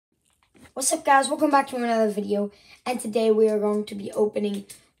What's up, guys? Welcome back to another video, and today we are going to be opening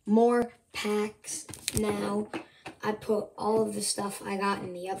more packs. Now, I put all of the stuff I got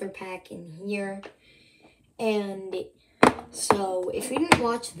in the other pack in here, and so if you didn't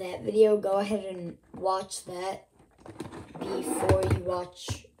watch that video, go ahead and watch that before you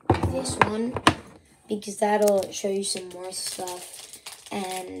watch this one, because that'll show you some more stuff,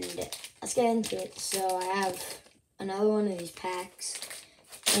 and let's get into it. So I have another one of these packs.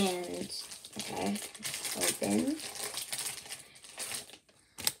 And, okay, open.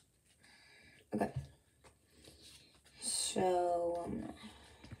 Okay. So,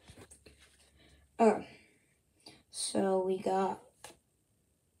 so we got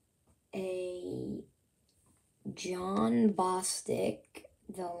a Jon Bostic,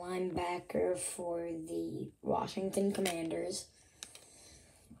 the linebacker for the Washington Commanders.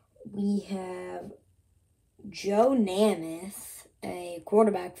 We have Joe Namath, a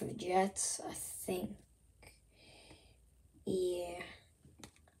quarterback for the Jets, I think. Yeah.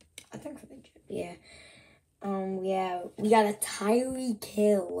 I think for the Jets, yeah. We got a Tyreek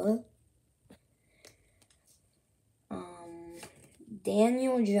Hill.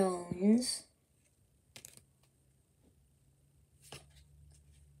 Daniel Jones.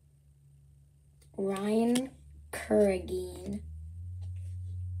 Ryan Kerrigan.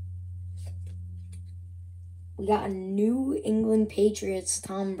 We got a New England Patriots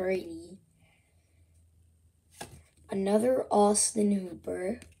Tom Brady. Another Austin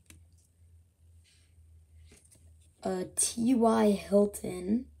Hooper. A T.Y.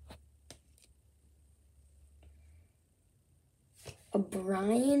 Hilton. A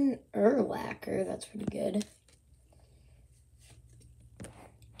Brian Urlacher, that's pretty good.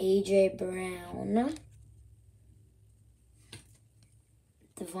 A.J. Brown.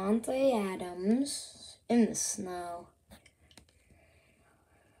 Devontae Adams. In the snow.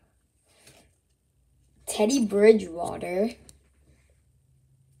 Teddy Bridgewater.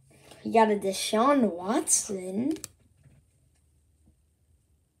 We got a Deshaun Watson.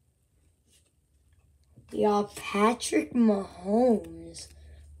 We got Patrick Mahomes.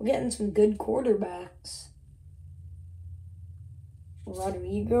 We're getting some good quarterbacks.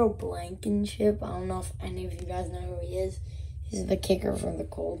 Rodrigo Blankenship. I don't know if any of you guys know who he is. He's the kicker for the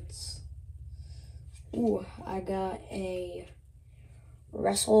Colts. Ooh, I got a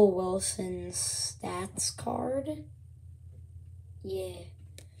Russell Wilson stats card. Yeah.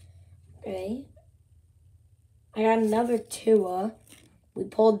 Okay. I got another Tua. We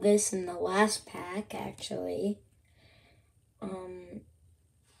pulled this in the last pack, actually.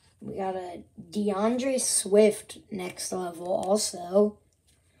 We got a DeAndre Swift next level also.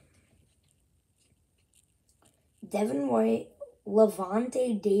 Devin White,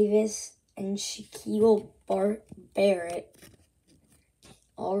 Levante Davis, and Shaquille Barrett.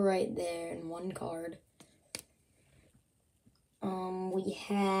 All right there in one card. We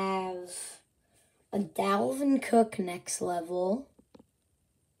have a Dalvin Cook next level.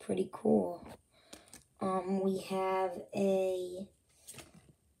 Pretty cool. We have a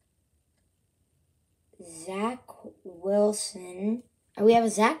Zach Wilson. We have a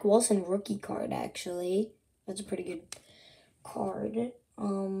Zach Wilson rookie card, actually. That's a pretty good card.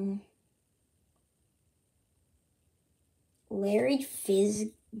 Larry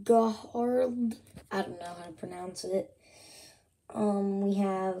Fitzgerald. I don't know how to pronounce it.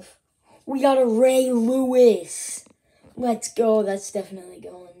 We got a Ray Lewis. Let's go. That's definitely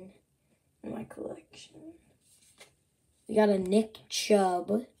going in my collection. We got a Nick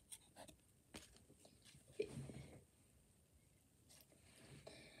Chubb.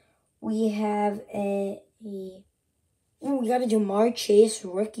 We have we got a Jamar Chase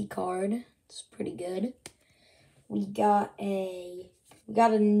rookie card. It's pretty good. We got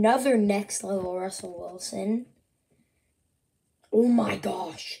another next level Russell Wilson. Oh my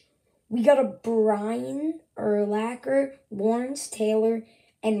gosh. We got a Brian Urlacher, Lawrence Taylor,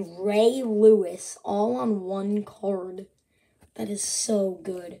 and Ray Lewis all on one card. That is so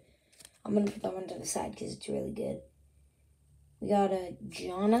good. I'm going to put that one to the side because it's really good. We got a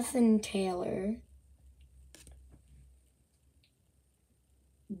Jonathan Taylor.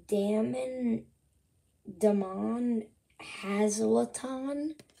 Damon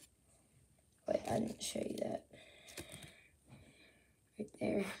Hazelton. Wait, I didn't show you that. Right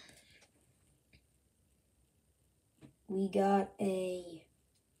there. We got I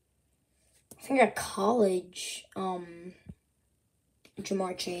think a college,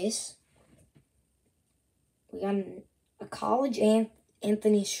 Jamar Chase. We got a college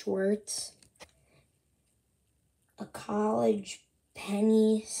Anthony Schwartz. A college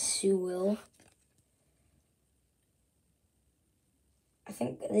Penny Sewell. I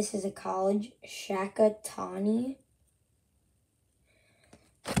think this is a college. Shaka Tani.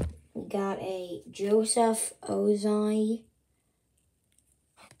 We got a Joseph Ozai.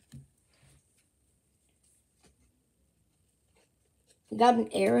 We got an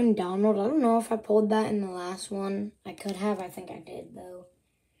Aaron Donald. I don't know if I pulled that in the last one. I could have. I think I did, though.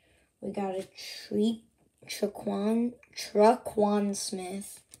 We got a Traquan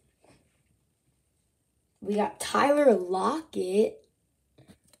Smith. We got Tyler Lockett.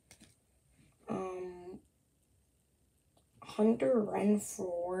 Hunter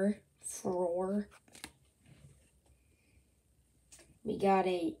Renfrow. We got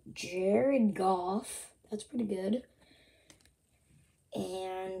a Jared Goff. That's pretty good.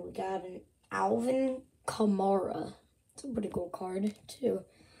 And we got an Alvin Kamara. It's a pretty cool card, too.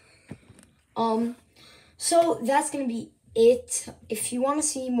 So that's going to be it. If you want to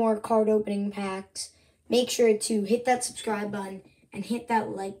see more card opening packs, make sure to hit that subscribe button and hit that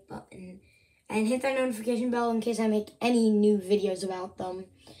like button. And hit that notification bell in case I make any new videos about them.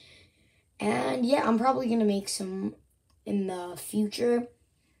 And yeah, I'm probably going to make some in the future.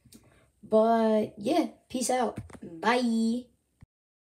 But yeah, peace out. Bye.